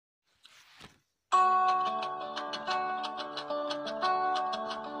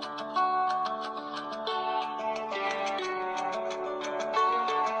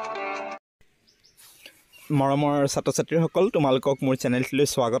মৰমৰ ছাত্ৰ-ছাত্ৰীসকল তোমালোকক মোৰ চেনেলটিলৈ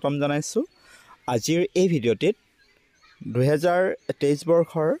স্বাগতম জনাইছোঁ। আজিৰ এই ভিডিঅ'টিত 2023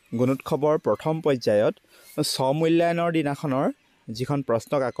 বৰ্ষৰ গুণোৎসৱৰ প্ৰথম পৰ্যায়ত স্ব-মূল্যায়নৰ দিনাখনৰ যিখন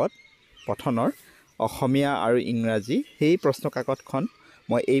প্ৰশ্নকাকত পঠনৰ অসমীয়া আৰু ইংৰাজী সেই প্ৰশ্নকাকতখন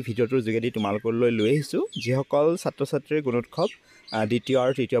মই এই ভিডিঅ'টোৰ যোগেদি তোমালোকলৈ লৈ আহিছোঁ। যিসকল ছাত্ৰ-ছাত্ৰীৰ গুণোৎসৱ দ্বিতীয়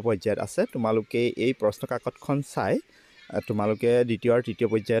আৰু তৃতীয় পৰ্যায়ত আছে, তোমালোকে এই প্ৰশ্নকাকতখন চাই তোমালোকে দ্বিতীয় আৰু তৃতীয়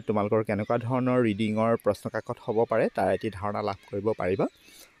পৰ্যায়ত তোমালোকৰ কেনেকুৱা ধৰণৰ ৰিডিঙৰ প্ৰশ্নকাকত হ'ব পাৰে তাৰ এটি ধাৰণা লাভ কৰিব পাৰিবা।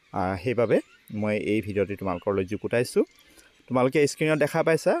 সেইবাবে মই এই ভিডিঅ'টি তোমালোকলৈ যুগুতাইছোঁ। তোমালোকে স্ক্ৰীনত দেখা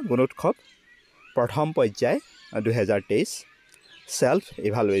পাইছা গুণোৎসৱ প্ৰথম পৰ্যায় 2023 ছেল্ফ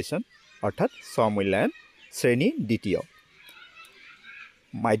ইভালুৱেশ্যন অৰ্থাৎ স্ব-মূল্যায়ন শ্ৰেণী দ্বিতীয়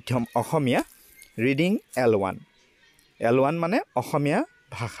মাধ্যম অসমীয়া ৰিডিং L1 মানে অসমীয়া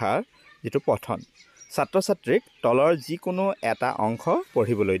ভাষাৰ যিটো পঠন। ছাত্ৰ-ছাত্ৰীক তলৰ যিকোনো এটা অংশ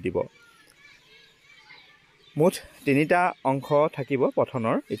পঢ়িবলৈ দিব। মুঠ 3টা অংশ থাকিব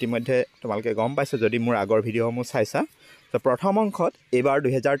পঠনৰ। ইতিমধ্যে তোমালোকে গম পাইছা যদি মোৰ আগৰ ভিডিঅ'সমূহ চাইছা। তো প্ৰথম অংশত এইবাৰ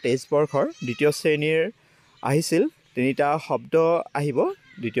 2023 বৰ্ষৰ দ্বিতীয় শ্ৰেণীৰ আহিছিল 3টা শব্দ আহিব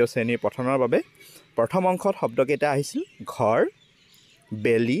দ্বিতীয় শ্ৰেণীৰ পঠনৰ বাবে। প্ৰথম অংশত শব্দকেইটা আহিছিল ঘৰ,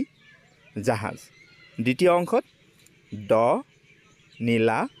 বেলি, জাহাজ। দ্বিতীয় অংশত দ,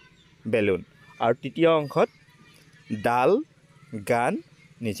 নীলা, বেলুন। আৰু তৃতীয় অংশত ডাল, গান,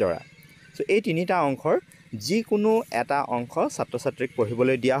 নিজৰা। চ' এই 3টা অংশৰ যিকোনো এটা অংশ ছাত্ৰ-ছাত্ৰীক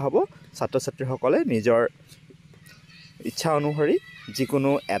পঢ়িবলৈ দিয়া হ'ব। ছাত্ৰ-ছাত্ৰীসকলে নিজৰ ইচ্ছা অনুসৰি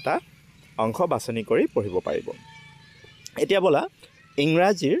যিকোনো এটা অংশ বাছনি কৰি পঢ়িব পাৰিব। এতিয়া ব'লা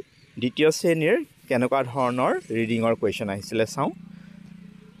ইংৰাজীৰ দ্বিতীয় শ্ৰেণীৰ কেনেকুৱা ধৰণৰ ৰিডিঙৰ কুৱেশ্যন আহিছিলে চাওঁ।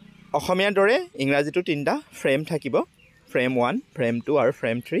 অসমীয়াৰ দৰে ইংৰাজীটো 3টা ফ্ৰেম থাকিব। ফ্ৰেম 1, ফ্ৰেম 2 আৰু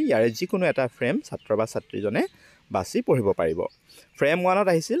ফ্ৰেম 3। ইয়াৰে যিকোনো এটা ফ্ৰেম ছাত্ৰ বা ছাত্ৰীজনে বাছি পঢ়িব পাৰিব। ফ্ৰেম 1ত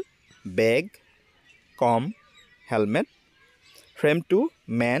আহিছিল বেগ, কম, helmet. Frame 2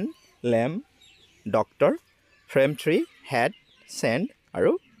 man, lamp, doctor. Frame 3 head, send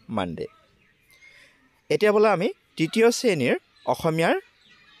আৰু মানডে। এতিয়া বোলে আমি তৃতীয় শ্ৰেণীৰ অসমীয়াৰ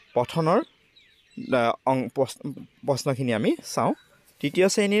পঠনৰ প্ৰশ্নখিনি আমি চাওঁ। তৃতীয়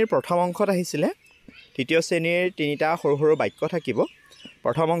শ্ৰেণীৰ প্ৰথম অংশত আহিছিলে তৃতীয় শ্ৰেণীৰ 3টা সৰু সৰু বাক্য থাকিব।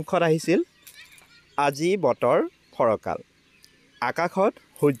 প্ৰথম অংশত আহিছিল আজি বতৰ ফৰকাল, আকাশত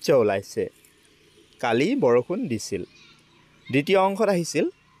সূৰ্য ওলাইছে, কালি বৰষুণ দিছিল। দ্বিতীয় অংশত আহিছিল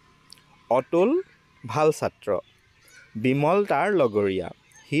অতুল ভাল ছাত্ৰ, বিমল তাৰ লগৰীয়া,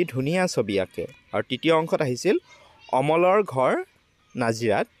 সি ধুনীয়া ছবি আঁকে। আৰু তৃতীয় অংশত আহিছিল অমলৰ ঘৰ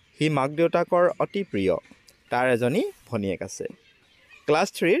নাজিৰাত, সি মাক দেউতাকৰ অতি প্ৰিয়, তাৰ এজনী ভনীয়েক আছে। ক্লাছ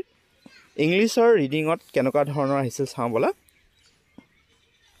 3ৰ ইংলিছৰ ৰিডিঙত কেনেকুৱা ধৰণৰ আহিছিল চাওঁ ব'লা।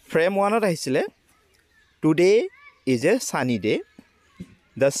 ফ্ৰেম 1ত আহিছিলে টুডে ইজ এ ছানি day,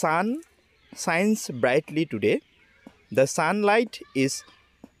 the sun science ব্ৰাইটলি today, the sunlight is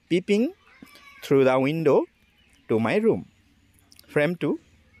piping through the window' to my room. Frame 2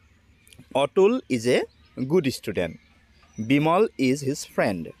 Atul is a good student, Bimal is his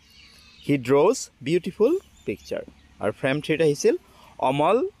friend, he ড্ৰ'জ beautiful picture. আৰু frame 3ত আহিছিল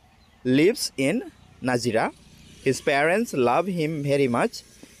Amal lives in Nazira. His parents love him very much.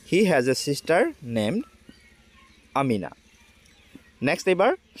 He has a sister named Amina. Next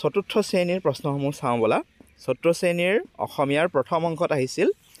এবাৰ চতুৰ্থ শ্ৰেণীৰ প্ৰশ্নসমূহ চাওঁ ব'লা। চতুৰ্থ শ্ৰেণীৰ অসমীয়াৰ প্ৰথম অংশত আহিছিল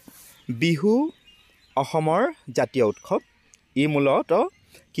বিহু অসমৰ জাতীয় উৎসৱ। ই মূলতঃ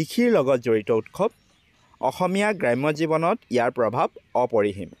কৃষিৰ লগত জড়িত উৎসৱ। অসমীয়া গ্ৰাম্য জীৱনত ইয়াৰ প্ৰভাৱ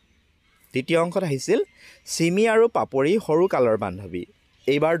অপৰিসীম। দ্বিতীয় অংশত আহিছিল চিমি আৰু পাপৰি সৰুকালৰ বান্ধৱী।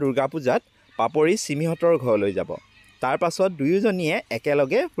 এইবাৰ দুৰ্গা পূজাত পাপৰি চিমিহঁতৰ ঘৰলৈ যাব। তাৰ পাছত দুয়োজনীয়ে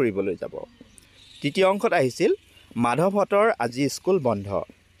একেলগে ফুৰিবলৈ যাব। তৃতীয় অংশত আহিছিল মাধৱহঁতৰ আজি স্কুল বন্ধ,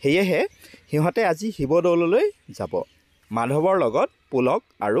 সেয়েহে সিহঁতে আজি শিৱদৌললৈ যাব। মাধৱৰ লগত পুলক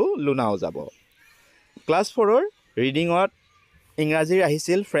আৰু লুনাও যাব। ক্লাছ 4ৰ ৰিডিঙত ইংৰাজীৰ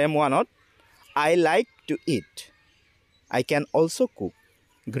আহিছিল frame 1ত I like to it, I can also' cook,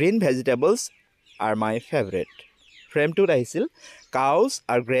 green vegetables R my favourite. Frame 2ত আহিছিল cows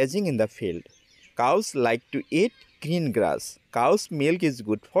are grazing in the field, cows like to eat green grass, cows milk is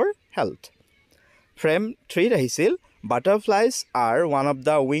good for health. Frame 3 আহিছিল butterflies are one of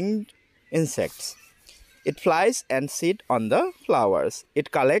the winged insects, it flies and sit on the flowers, it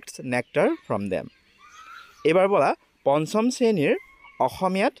collects nectar from them. এবাৰ বলা পঞ্চম শ্ৰেণীৰ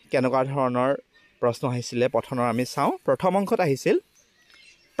অসমীয়াত কেনেকুৱা ধৰণৰ প্ৰশ্ন আহিছিলে পঠনৰ আমি চাওঁ। প্ৰথম অংশত আহিছিল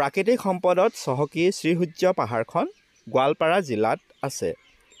প্ৰাকৃতিক সম্পদত চহকী শ্ৰীসূৰ্য পাহাৰখন গোৱালপাৰা জিলাত আছে।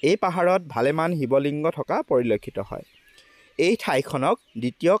 এই পাহাৰত ভালেমান শিৱলিংগ থকা পৰিলক্ষিত হয়। এই ঠাইখনক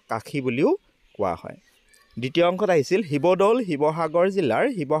দ্বিতীয় কাশী বুলিও কোৱা হয়। দ্বিতীয় অংশত আহিছিল শিৱদৌল শিৱসাগৰ জিলাৰ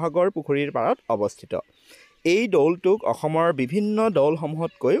শিৱসাগৰ পুখুৰীৰ পাৰত অৱস্থিত। এই দৌলটোক অসমৰ বিভিন্ন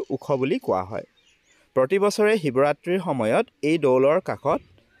দৌলসমূহতকৈ ওখ বুলি কোৱা হয়। প্ৰতি বছৰে শিৱৰাত্ৰিৰ সময়ত এই দৌলৰ কাষত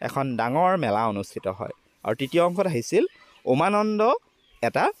এখন ডাঙৰ মেলা অনুষ্ঠিত হয়। আৰু তৃতীয় অংশত আহিছিল উমানন্দ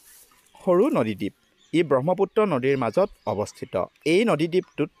এটা সৰু নদীদ্বীপ। ই ব্ৰহ্মপুত্ৰ নদীৰ মাজত অৱস্থিত। এই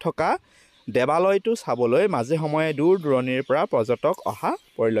নদীদ্বীপটোত থকা দেৱালয়টো চাবলৈ মাজে সময়ে দূৰ দূৰণিৰ পৰা পৰ্যটক অহা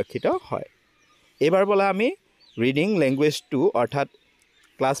পৰিলক্ষিত হয়। এইবাৰ বলা আমি ৰিডিং লেংগুৱেজ 2 অৰ্থাৎ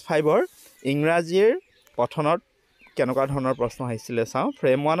ক্লাছ 5ৰ ইংৰাজীৰ পঠনত কেনেকুৱা ধৰণৰ প্ৰশ্ন আহিছিলে চাওঁ।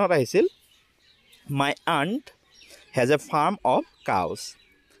 ফ্ৰেম 1ত আহিছিল My aunt has a farm of cows.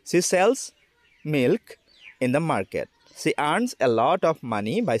 She sells milk in the market. She earns a lot of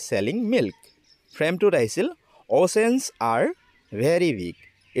money by selling milk. Frame 2 আহিছিল Oceans are very big.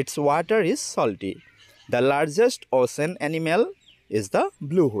 Its water is salty. The largest ocean animal is the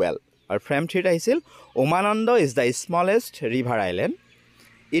blue whale. Or frame 3 আহিছিল Umananda is the smallest river island.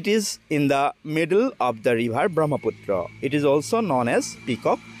 It is in the middle of the river Brahmaputra. It is also known as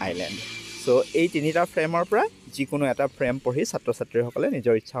Peacock Island. So এই তিনিটা ফ্ৰেমৰ পৰা যিকোনো এটা frame পঢ়ি ছাত্ৰ ছাত্ৰীসকলে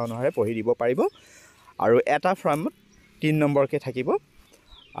নিজৰ ইচ্ছা অনুসাৰে পঢ়ি দিব পাৰিব। আৰু এটা ফ্ৰেমত 3 নম্বৰকৈ থাকিব।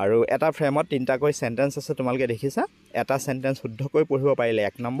 আৰু এটা ফ্ৰেমত 3টাকৈ চেণ্টেন্স আছে তোমালোকে দেখিছা। এটা চেণ্টেন্স শুদ্ধকৈ পঢ়িব পাৰিলে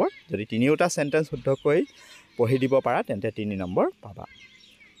 1 নম্বৰ। যদি তিনিওটা চেণ্টেন্স শুদ্ধকৈ পঢ়ি দিব পাৰা তেন্তে 3 নম্বৰ পাবা।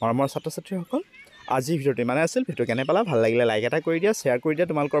 মৰমৰ ছাত্ৰ ছাত্ৰীসকল, আজি ভিডিঅ'টো ইমানে আছিল। ভিডিঅ' কেনে পালা? ভাল লাগিলে লাইক এটা কৰি দিয়া, শ্বেয়াৰ কৰি দিয়া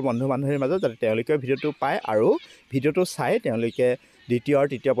তোমালোকৰ বন্ধু বান্ধৱীৰ মাজত, যাতে তেওঁলোকে ভিডিঅ'টো পায় আৰু ভিডিঅ'টো চাই তেওঁলোকে দ্বিতীয় আৰু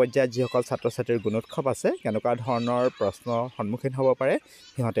তৃতীয় পৰ্যায়ত যিসকল ছাত্ৰ ছাত্ৰীৰ গুণোৎসৱ আছে কেনেকুৱা ধৰণৰ প্ৰশ্নৰ সন্মুখীন হ'ব পাৰে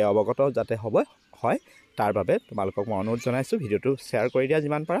সিহঁতে অৱগত যাতে হয় তাৰ বাবে তোমালোকক মই অনুৰোধ জনাইছোঁ। ভিডিঅ'টো শ্বেয়াৰ কৰি দিয়া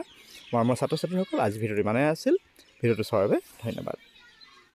যিমান পাৰা। মৰমৰ ছাত্ৰ ছাত্ৰীসকল, আজি ভিডিঅ'টো ইমানেই আছিল। ভিডিঅ'টো চোৱাৰ বাবে ধন্যবাদ।